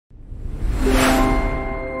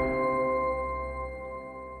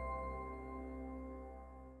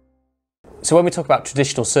So when we talk about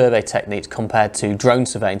traditional survey techniques compared to drone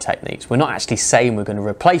surveying techniques, we're not actually saying we're going to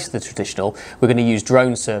replace the traditional, we're going to use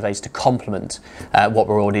drone surveys to complement what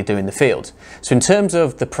we're already doing in the field. So in terms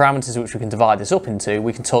of the parameters which we can divide this up into,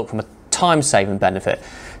 we can talk from a time saving benefit.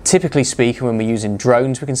 Typically speaking, when we're using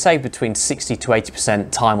drones, we can save between 60 to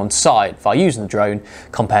 80% time on site by using the drone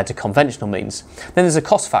compared to conventional means. Then there's a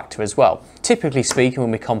cost factor as well. Typically speaking,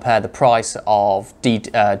 when we compare the price of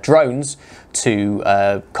drones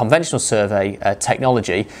to conventional survey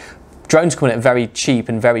technology, drones come in at very cheap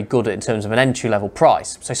and very good in terms of an entry-level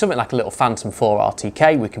price. So something like a little Phantom 4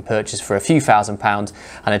 RTK we can purchase for a few £1,000s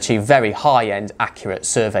and achieve very high-end, accurate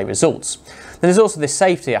survey results. Then there's also this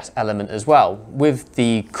safety element as well. With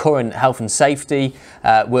the current health and safety,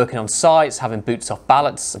 working on sites, having boots off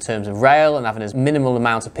ballots in terms of rail and having as minimal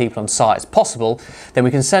amount of people on site as possible, then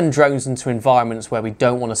we can send drones into environments where we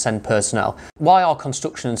don't want to send personnel. Why are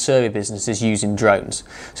construction and survey businesses using drones?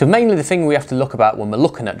 So mainly the thing we have to look about when we're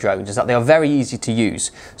looking at drones is that they are very easy to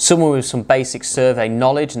use. Someone with some basic survey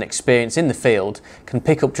knowledge and experience in the field can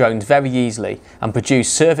pick up drones very easily and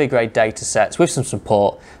produce survey grade data sets with some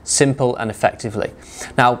support, simple and effectively.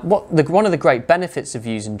 Now, one of the great benefits of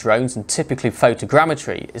using drones and typically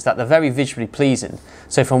photogrammetry is that they're very visually pleasing.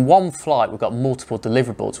 So from one flight, we've got multiple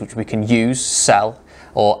deliverables which we can use, sell,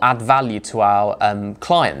 or add value to our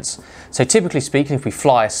clients. So typically speaking, if we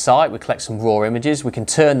fly a site, we collect some raw images, we can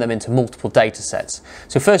turn them into multiple data sets.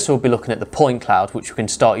 So first we'll be looking at the point cloud, which we can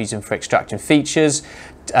start using for extracting features,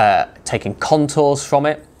 taking contours from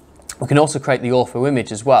it. We can also create the ortho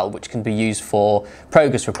image as well, which can be used for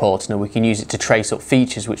progress reporting, and we can use it to trace up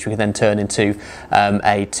features which we can then turn into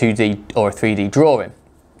a 2D or a 3D drawing.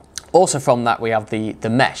 Also from that we have the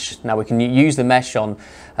mesh. Now we can use the mesh on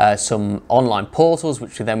some online portals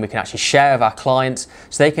which we can actually share with our clients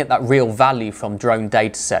so they can get that real value from drone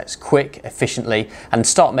data sets quick, efficiently, and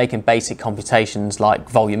start making basic computations like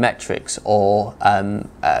volumetrics or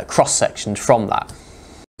cross sections from that.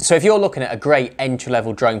 So if you're looking at a great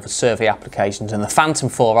entry-level drone for survey applications, and the Phantom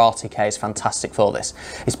 4 RTK is fantastic for this.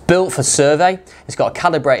 It's built for survey, it's got a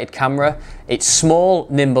calibrated camera, it's small,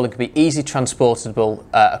 nimble, and can be easily transportable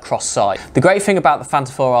across site. The great thing about the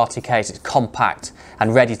Phantom 4 RTK is it's compact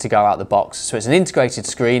and ready to go out the box. So it's an integrated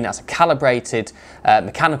screen, that's a calibrated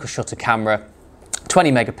mechanical shutter camera, 20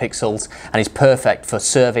 megapixels, and is perfect for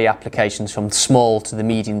survey applications from small to the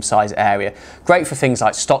medium-sized area. Great for things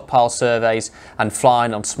like stockpile surveys and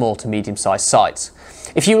flying on small to medium-sized sites.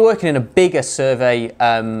 If you're working in a bigger survey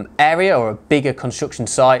area or a bigger construction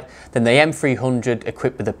site, then the M300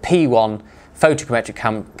 equipped with a P1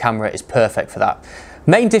 photogrammetric camera is perfect for that.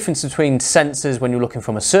 Main difference between sensors when you're looking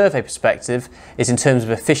from a survey perspective is in terms of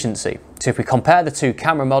efficiency. So if we compare the two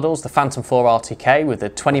camera models, the Phantom 4 RTK with a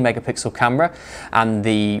 20 megapixel camera and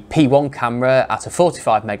the P1 camera at a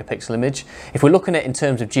 45 megapixel image, if we're looking at it in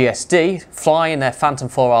terms of GSD, flying their Phantom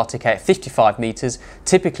 4 RTK at 55 meters,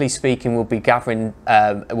 typically speaking we'll be looking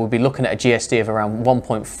at a GSD of around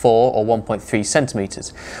 1.4 or 1.3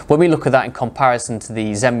 centimeters. When we look at that in comparison to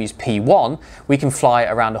the Zenmuse P1, we can fly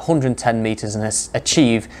around 110 meters and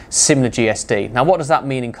achieve similar GSD. Now what does that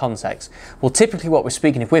mean in context? Well, typically what we're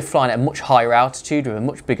speaking, if we're flying at a much higher altitude with a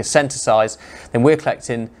much bigger sensor size, then we're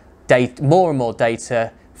collecting more and more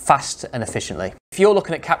data fast and efficiently. If you're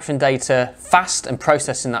looking at capturing data fast and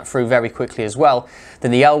processing that through very quickly as well,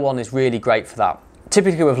 then the L1 is really great for that.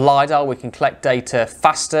 Typically with LiDAR we can collect data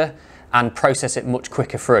faster and process it much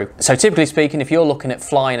quicker through. So typically speaking, if you're looking at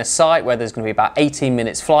flying a site where there's going to be about 18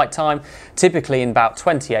 minutes flight time, typically in about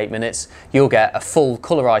 28 minutes you'll get a full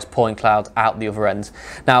colorized point cloud out the other end.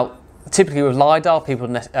 Now typically with LiDAR,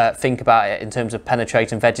 people think about it in terms of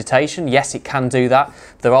penetrating vegetation. Yes, it can do that.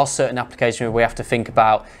 There are certain applications where we have to think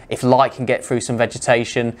about if light can get through some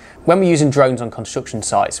vegetation. When we're using drones on construction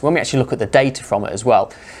sites, when we actually look at the data from it as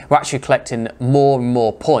well, we're actually collecting more and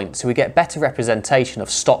more points. So we get better representation of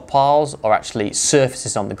stockpiles or actually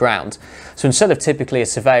surfaces on the ground. So instead of typically a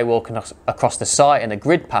surveyor walking across the site in a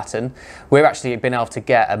grid pattern, we're actually being able to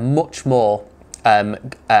get a much more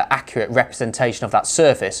accurate representation of that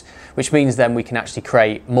surface, which means then we can actually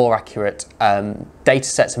create more accurate data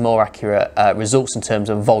sets and more accurate results in terms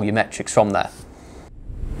of volumetrics from there.